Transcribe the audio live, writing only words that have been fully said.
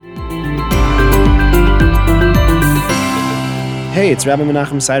Hey, it's Rabbi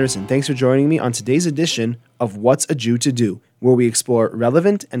Menachem Siderson. Thanks for joining me on today's edition of What's a Jew to Do, where we explore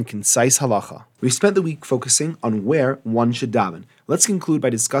relevant and concise halacha. We've spent the week focusing on where one should daven. Let's conclude by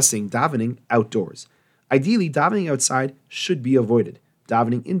discussing davening outdoors. Ideally, davening outside should be avoided.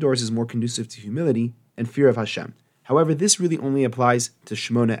 Davening indoors is more conducive to humility and fear of Hashem. However, this really only applies to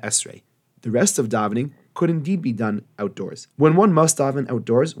Shmona Esrei. The rest of davening could indeed be done outdoors. When one must daven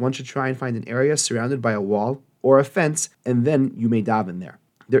outdoors, one should try and find an area surrounded by a wall or a fence, and then you may daven there.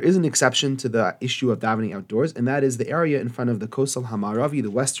 There is an exception to the issue of davening outdoors, and that is the area in front of the Kosel Hamaravi, the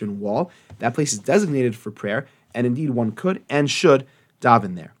western wall. That place is designated for prayer, and indeed one could and should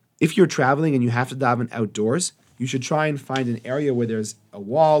daven there. If you're traveling and you have to daven outdoors, you should try and find an area where there's a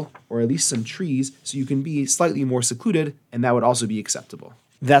wall or at least some trees so you can be slightly more secluded, and that would also be acceptable.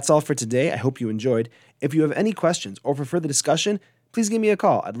 That's all for today. I hope you enjoyed. If you have any questions or for further discussion, please give me a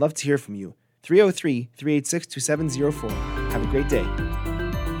call. I'd love to hear from you. 303-386-2704. Have a great day.